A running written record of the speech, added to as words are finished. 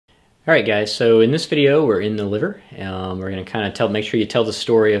Alright guys, so in this video we're in the liver. We're going to kind of make sure you tell the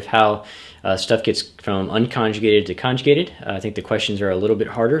story of how stuff gets from unconjugated to conjugated. I think the questions are a little bit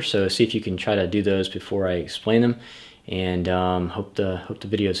harder, so see if you can try to do those before I explain them, and hope the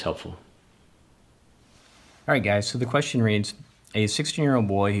video is helpful. Alright guys, so the question reads, a 16-year-old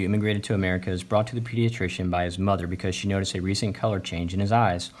boy who immigrated to America is brought to the pediatrician by his mother because she noticed a recent color change in his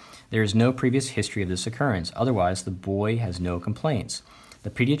eyes. There is no previous history of this occurrence, otherwise the boy has no complaints. The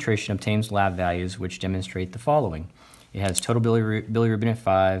pediatrician obtains lab values which demonstrate the following. It has total bilirubin at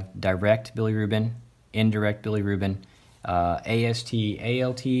 5, direct bilirubin, indirect bilirubin, AST,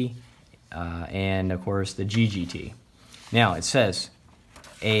 ALT, and of course the GGT. Now it says,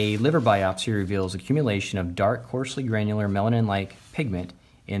 a liver biopsy reveals accumulation of dark, coarsely granular melanin-like pigment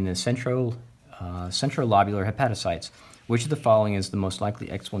in the centrolobular hepatocytes. Which of the following is the most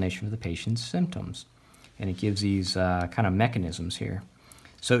likely explanation for the patient's symptoms? And it gives these kind of mechanisms here.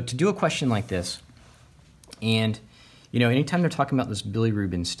 So to do a question like this, and you know, anytime they're talking about this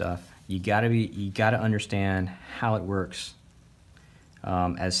bilirubin stuff, you gotta understand how it works.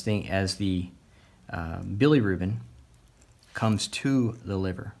 As the bilirubin comes to the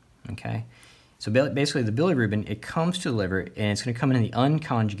liver. Okay, so basically the bilirubin, it comes to the liver and it's going to come in the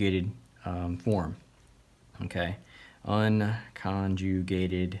unconjugated form. Okay,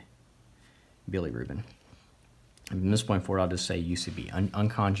 unconjugated bilirubin. From this point forward, I'll just say UCB,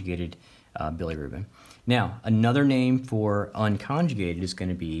 unconjugated bilirubin. Now, another name for unconjugated is going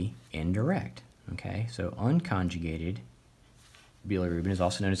to be indirect. Okay, so unconjugated bilirubin is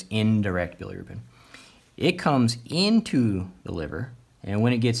also known as indirect bilirubin. It comes into the liver, and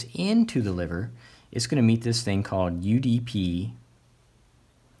when it gets into the liver, it's going to meet this thing called UDP,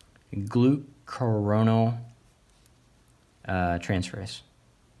 glucuronal transferase.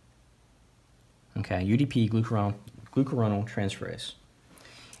 Okay, UDP, glucuronal transferase.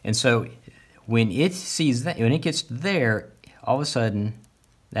 And so when it sees that, when it gets there, all of a sudden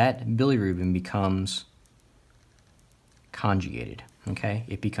that bilirubin becomes conjugated. Okay,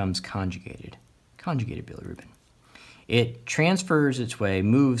 it becomes conjugated bilirubin. It transfers its way,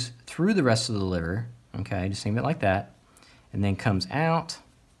 moves through the rest of the liver. Okay, just think of it like that, and then comes out,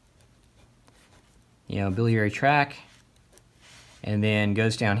 you know, biliary tract, and then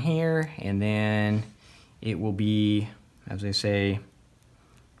goes down here, and then it will be, as they say,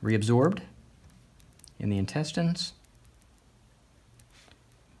 reabsorbed in the intestines.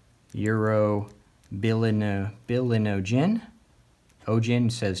 Urobilinogen.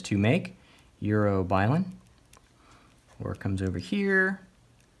 Ogen says to make. Urobilin. Or it comes over here.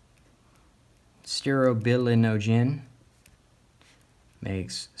 Sterobilinogen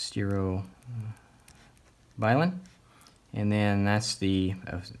makes sterobilin. And then that's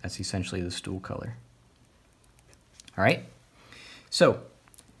essentially the stool color. All right? So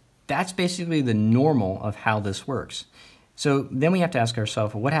that's basically the normal of how this works. So then we have to ask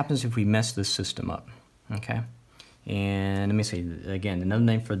ourselves, well, what happens if we mess this system up? Okay? And let me say again, another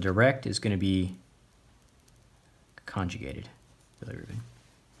name for direct is going to be conjugated bilirubin.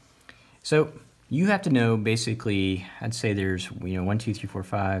 So you have to know basically, I'd say there's 1, 2, 3, 4,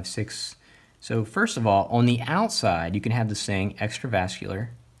 5, 6. So first of all, on the outside, you can have this saying extravascular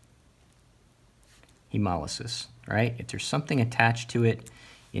hemolysis, right? If there's something attached to it,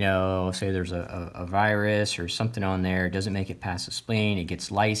 you know, say there's a virus or something on there, it doesn't make it past the spleen, it gets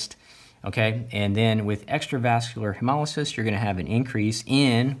lysed, okay? And then with extravascular hemolysis, you're gonna have an increase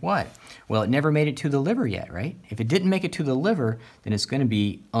in what? Well, it never made it to the liver yet, right? If it didn't make it to the liver, then it's gonna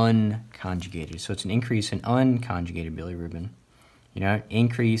be unconjugated. So it's an increase in unconjugated bilirubin, you know,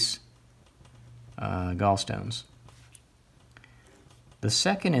 increase gallstones. The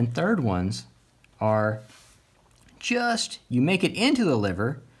second and third ones are just, you make it into the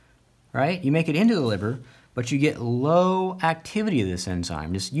liver, right? You make it into the liver, but you get low activity of this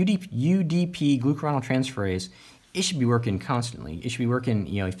enzyme. This UDP, glucuronal transferase, it should be working constantly. It should be working,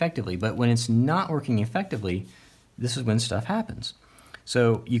 you know, effectively. But when it's not working effectively, this is when stuff happens.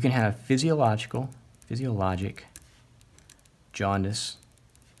 So you can have physiologic jaundice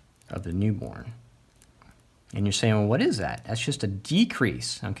of the newborn. And you're saying, well, what is that? That's just a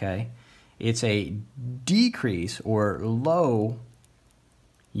decrease, okay? It's a decrease or low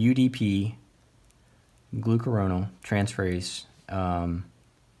UDP glucuronal transferase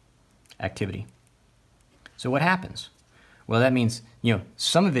activity. So what happens? Well, that means, you know,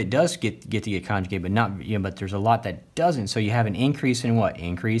 some of it does get conjugated, but not, you know, but there's a lot that doesn't. So you have an increase in what?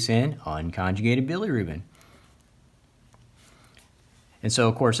 Increase in unconjugated bilirubin. And so,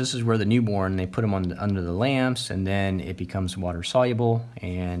 of course, this is where the newborn, they put them under the lamps, and then it becomes water soluble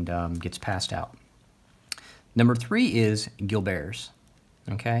and gets passed out. Number 3 is Gilbert's.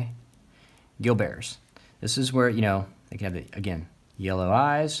 Okay, Gilbert's. This is where, you know, they can have, again, yellow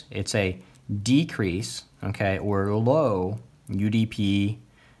eyes. It's a decrease, okay, or low UDP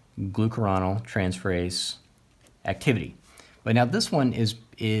glucuronal transferase activity. But now this one is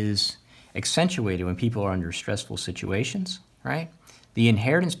accentuated when people are under stressful situations, right? The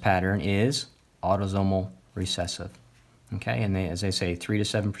inheritance pattern is autosomal recessive, okay? And as they say, 3 to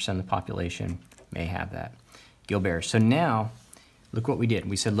 7% of the population may have that. Gilbert's. So now, look what we did.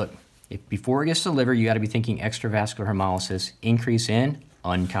 We said, look, if before it gets to the liver, you got to be thinking extravascular hemolysis, increase in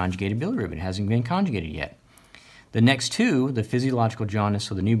unconjugated bilirubin. It hasn't been conjugated yet. The next two, the physiological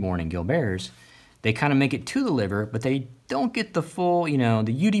jaundice of the newborn and Gilbert's, they kind of make it to the liver, but they don't get the full, you know,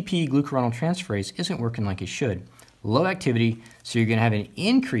 the UDP glucuronal transferase isn't working like it should. Low activity, so you're going to have an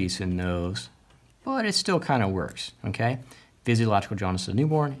increase in those, but it still kind of works, okay? Physiological jaundice of the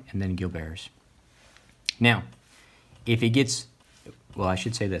newborn and then Gilbert's. Now, if it gets, well, I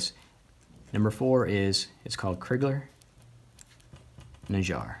should say this. Number 4 is, it's called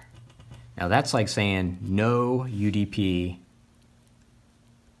Crigler-Najjar. Now that's like saying no UDP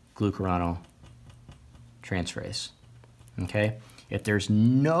glucuronal transferase, okay? If there's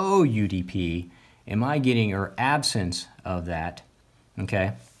no UDP, am I getting, or absence of that,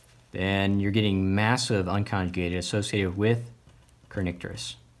 okay, then you're getting massive unconjugated associated with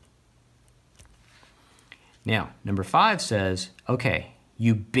kernicterus. Now, number 5 says, okay,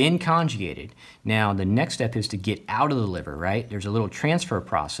 you've been conjugated. Now, the next step is to get out of the liver, right? There's a little transfer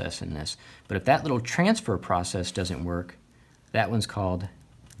process in this. But if that little transfer process doesn't work, that one's called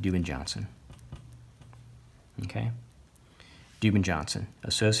Dubin-Johnson. Okay? Dubin-Johnson,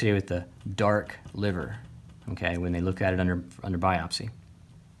 associated with the dark liver, okay, when they look at it under biopsy.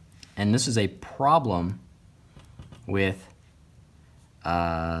 And this is a problem with,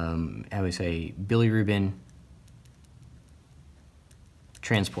 how do we say, bilirubin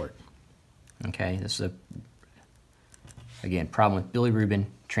transport. Okay, this is again, problem with bilirubin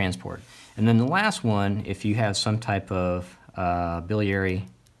transport. And then the last one, if you have some type of biliary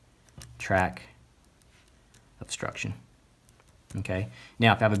tract obstruction. Okay,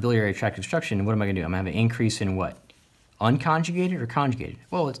 now if I have a biliary tract obstruction, what am I going to do? I'm going to have an increase in what? Unconjugated or conjugated?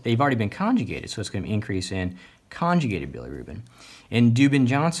 Well, they've already been conjugated, so it's going to increase in conjugated bilirubin. In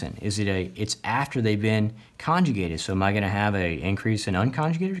Dubin-Johnson, it's after they've been conjugated, so am I going to have an increase in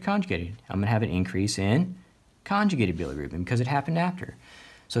unconjugated or conjugated? I'm going to have an increase in conjugated bilirubin because it happened after.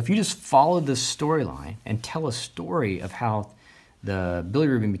 So if you just follow this storyline and tell a story of how the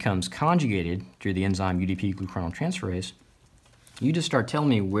bilirubin becomes conjugated through the enzyme UDP glucuronal transferase, you just start telling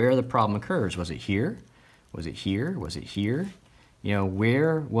me where the problem occurs. Was it here? Was it here? Was it here? You know,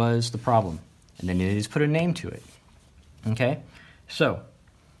 where was the problem? And then you just put a name to it. Okay? So,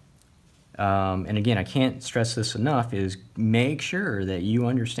 and again, I can't stress this enough, is make sure that you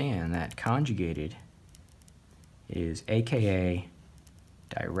understand that conjugated is AKA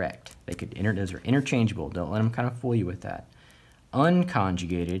direct. Those are interchangeable. Don't let them kind of fool you with that.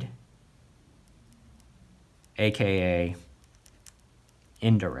 Unconjugated, AKA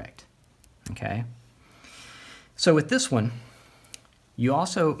indirect. Okay? So with this one, you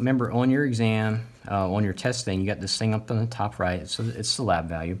also, remember on your exam, on your test thing, you got this thing up on the top right, so it's the lab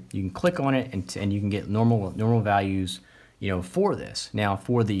value. You can click on it and you can get normal values, you know, for this. Now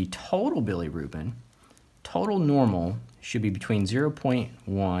for the total bilirubin, total normal should be between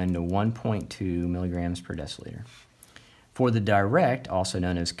 0.1 to 1.2 milligrams per deciliter. For the direct, also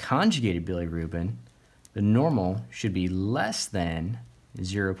known as conjugated bilirubin, the normal should be less than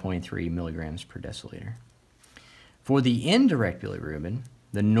 0.3 milligrams per deciliter. For the indirect bilirubin,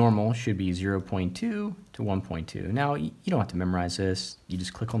 the normal should be 0.2 to 1.2. Now, you don't have to memorize this. You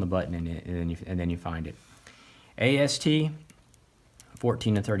just click on the button and then you find it. AST,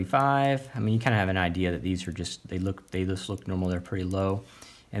 14 to 35. I mean, you kind of have an idea that these are just, they just look normal. They're pretty low.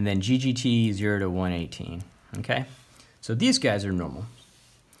 And then GGT, 0 to 118. Okay? So these guys are normal.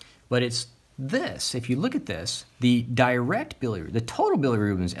 But it's this, if you look at this, the direct bilirubin, the total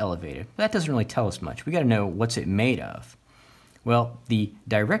bilirubin is elevated. That doesn't really tell us much. We got to know what's it made of. Well, the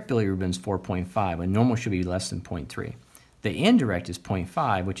direct bilirubin is 4.5, when normal should be less than 0.3. The indirect is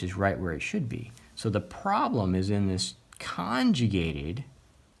 0.5, which is right where it should be. So the problem is in this conjugated,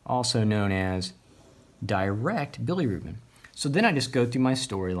 also known as direct bilirubin. So then I just go through my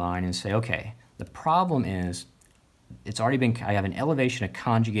storyline and say, okay, the problem is it's already been, I have an elevation of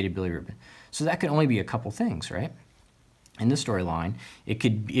conjugated bilirubin. So that could only be a couple things, right? In this storyline, it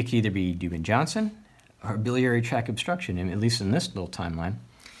could either be Dubin-Johnson or biliary tract obstruction, at least in this little timeline.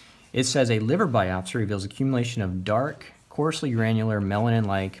 It says a liver biopsy reveals accumulation of dark coarsely granular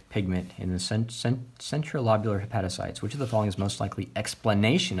melanin-like pigment in the centrilobular hepatocytes. Which of the following is most likely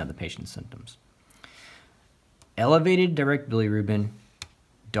explanation of the patient's symptoms? Elevated direct bilirubin,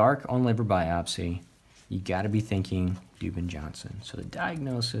 dark on liver biopsy. You got to be thinking Dubin-Johnson. So the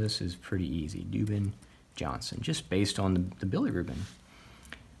diagnosis is pretty easy, Dubin-Johnson, just based on the bilirubin.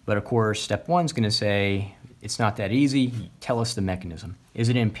 But of course, step 1 is going to say, it's not that easy. Tell us the mechanism. Is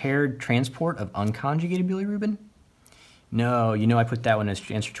it impaired transport of unconjugated bilirubin? No, you know I put that one as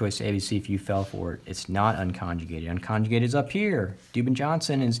answer choice ABC if you fell for it. It's not unconjugated. Unconjugated is up here.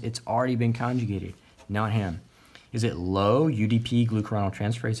 Dubin-Johnson, it's already been conjugated, not him. Is it low UDP glucuronal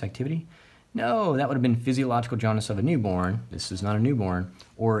transferase activity? No, that would have been physiological jaundice of a newborn. This is not a newborn.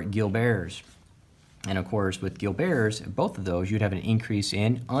 Or Gilbert's. And of course, with Gilbert's, both of those, you'd have an increase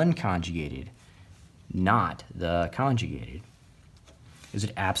in unconjugated, not the conjugated. Is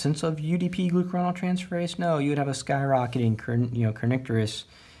it absence of UDP glucuronal transferase? No, you would have a skyrocketing kernicterus.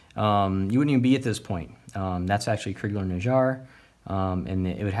 You wouldn't even be at this point. That's actually Krigler-Najjar, and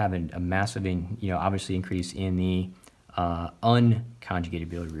it would have a massive, obviously increase in the unconjugated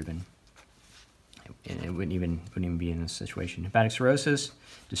bilirubin. It wouldn't even be in this situation. Hepatic cirrhosis,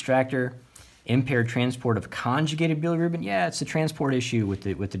 distractor, impaired transport of conjugated bilirubin. Yeah, it's the transport issue with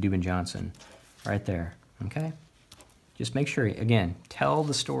the Dubin-Johnson, right there. Okay, just make sure again. Tell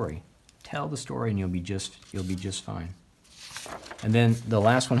the story. Tell the story, and you'll be just fine. And then the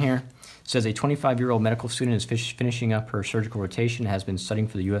last one here says a 25-year-old medical student is finishing up her surgical rotation, has been studying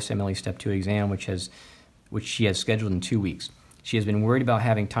for the USMLE Step 2 exam, which she has scheduled in 2 weeks. She has been worried about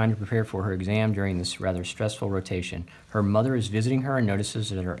having time to prepare for her exam during this rather stressful rotation. Her mother is visiting her and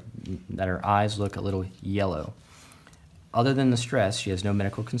notices that her eyes look a little yellow. Other than the stress, she has no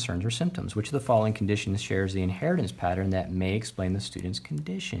medical concerns or symptoms. Which of the following conditions shares the inheritance pattern that may explain the student's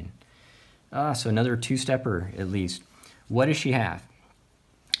condition? So another two-stepper at least. What does she have?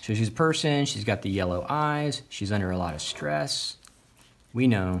 So she's a person, she's got the yellow eyes, she's under a lot of stress. We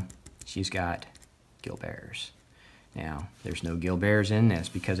know she's got Gilbert's. Now, there's no Gilbert's in this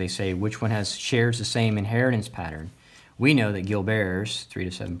because they say which one shares the same inheritance pattern. We know that Gilbert's, 3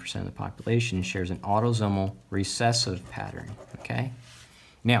 to 7% of the population, shares an autosomal recessive pattern, okay?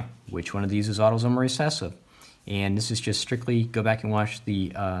 Now, which one of these is autosomal recessive? And this is just strictly, go back and watch the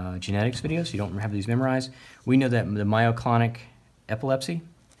genetics videos. You don't have these memorized. We know that the myoclonic epilepsy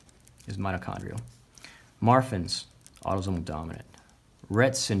is mitochondrial. Marfan's, autosomal dominant.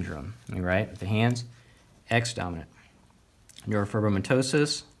 Rett syndrome, right, with the hands, X dominant.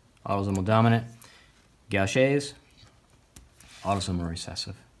 Neurofibromatosis, autosomal dominant. Gaucher's, autosomal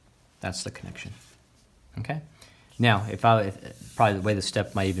recessive. That's the connection. Okay? Now, probably the way the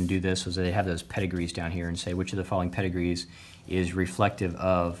step might even do this was that they have those pedigrees down here and say which of the following pedigrees is reflective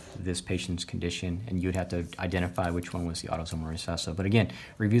of this patient's condition, and you'd have to identify which one was the autosomal recessive. But again,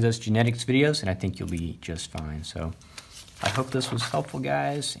 review those genetics videos, and I think you'll be just fine. So I hope this was helpful,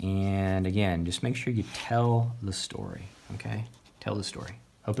 guys. And again, just make sure you tell the story, okay? Tell the story.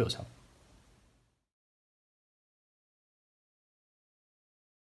 Hope it was helpful.